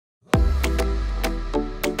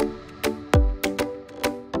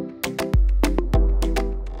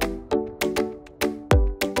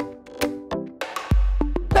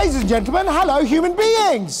Ladies and gentlemen, hello human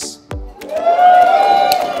beings.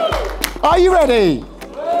 Are you ready?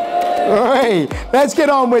 Right. Let's get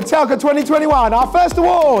on with Telca 2021, our first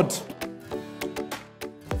award.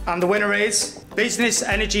 And the winner is Business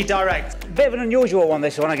Energy Direct. A bit of an unusual one,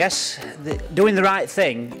 this one, I guess. Doing the right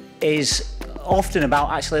thing is often about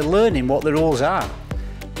actually learning what the rules are.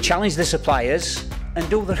 Challenge the suppliers and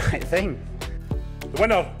do the right thing. The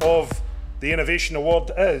winner of the Innovation Award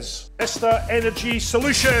is Ista Energy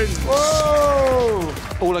Solutions. Whoa!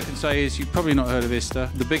 All I can say is you've probably not heard of Ista,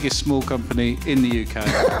 the biggest small company in the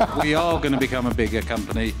UK. We are going to become a bigger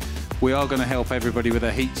company. We are going to help everybody with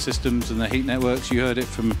their heat systems and their heat networks. You heard it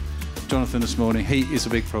from Jonathan this morning. Heat is a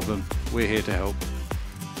big problem. We're here to help.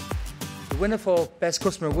 The winner for Best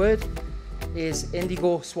Customer Award is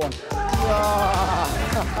Indigo Swan.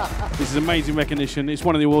 This is amazing recognition. It's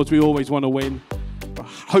one of the awards we always want to win.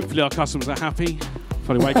 Hopefully our customers are happy.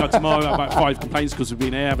 Probably wake up tomorrow, have about 5 complaints because we've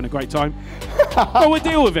been here having a great time. But we'll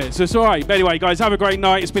deal with it, so it's all right. But anyway, guys, have a great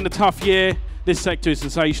night. It's been a tough year. This sector is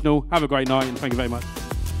sensational. Have a great night, and thank you very much.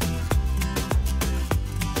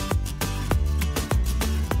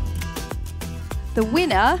 The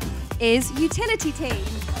winner is Utility Team.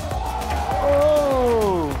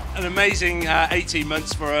 Oh! An amazing 18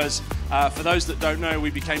 months for us. For those that don't know, we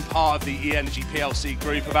became part of the eEnergy PLC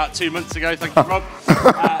group about 2 months ago. Thank you, Rob.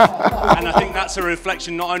 And I think that's a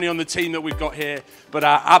reflection not only on the team that we've got here, but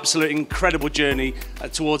our absolute incredible journey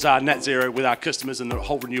towards our net zero with our customers and the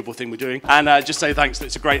whole renewable thing we're doing. And just say thanks.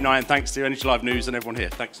 It's a great night, and thanks to Energy Live News and everyone here.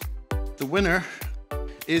 Thanks. The winner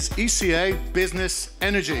is ECA Business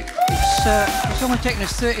Energy. It's only taken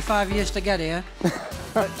us 35 years to get here,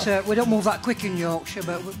 but we don't move that quick in Yorkshire,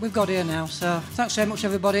 but we've got here now. So thanks so much,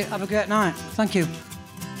 everybody. Have a great night. Thank you.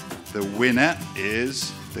 The winner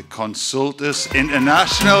is the Consultus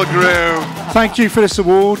International Group. Thank you for this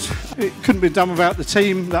award. It couldn't be done without the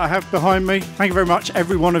team that I have behind me. Thank you very much,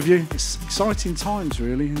 every one of you. It's exciting times,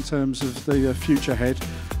 really, in terms of the future ahead.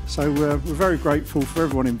 So we're very grateful for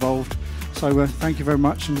everyone involved. So thank you very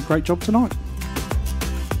much, and great job tonight.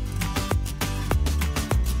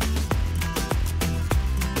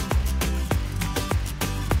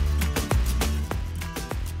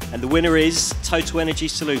 And the winner is Total Energy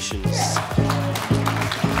Solutions.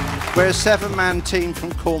 We're a 7-man team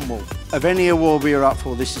from Cornwall. Of any award we are up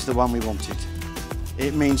for, this is the one we wanted.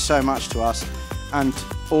 It means so much to us, and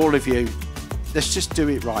all of you, let's just do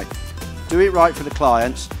it right. Do it right for the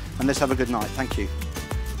clients, and let's have a good night. Thank you.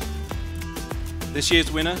 This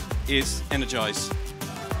year's winner is Energize.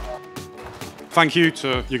 Thank you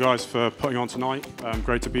to you guys for putting on tonight.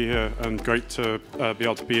 Great to be here and great to be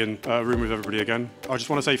able to be in a room with everybody again. I just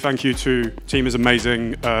want to say thank you to team is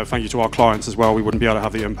amazing. Thank you to our clients as well. We wouldn't be able to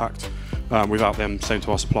have the impact without them. Same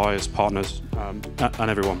to our suppliers, partners, and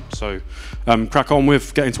everyone. So crack on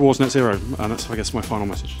with getting towards net zero, and that's, I guess, my final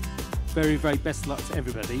message. Very, very best luck to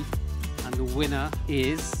everybody. And the winner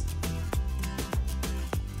is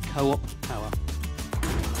Co-op Power.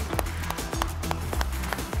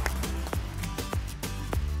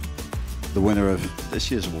 The winner of this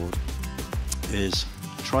year's award is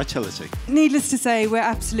Tritelity. Needless to say, we're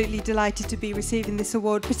absolutely delighted to be receiving this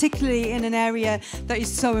award, particularly in an area that is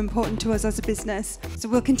so important to us as a business. So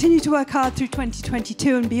we'll continue to work hard through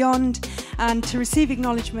 2022 and beyond, and to receive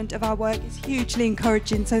acknowledgement of our work is hugely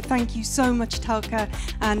encouraging. So thank you so much, Telca,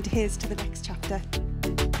 and here's to the next chapter.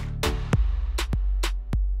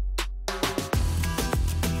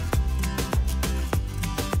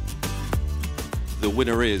 The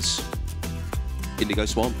winner is Indigo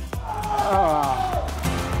Swan. I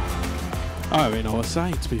don't really know what to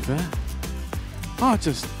say, to be fair.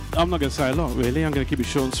 I'm not going to say a lot, really. I'm going to keep it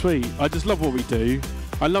short and sweet. I just love what we do.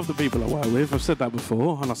 I love the people I work with. I've said that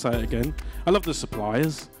before, and I'll say it again. I love the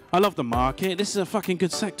suppliers. I love the market. This is a fucking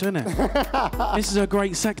good sector, isn't it? This is a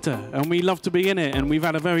great sector, and we love to be in it, and we've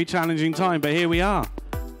had a very challenging time, but here we are.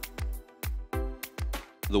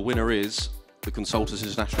 The winner is the Consultus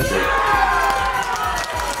International Group.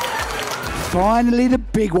 Finally, the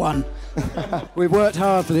big one. We've worked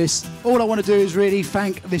hard for this. All I want to do is really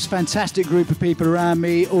thank this fantastic group of people around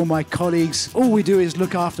me, all my colleagues. All we do is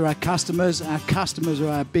look after our customers. Our customers are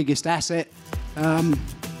our biggest asset. All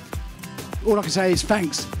I can say is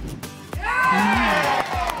thanks.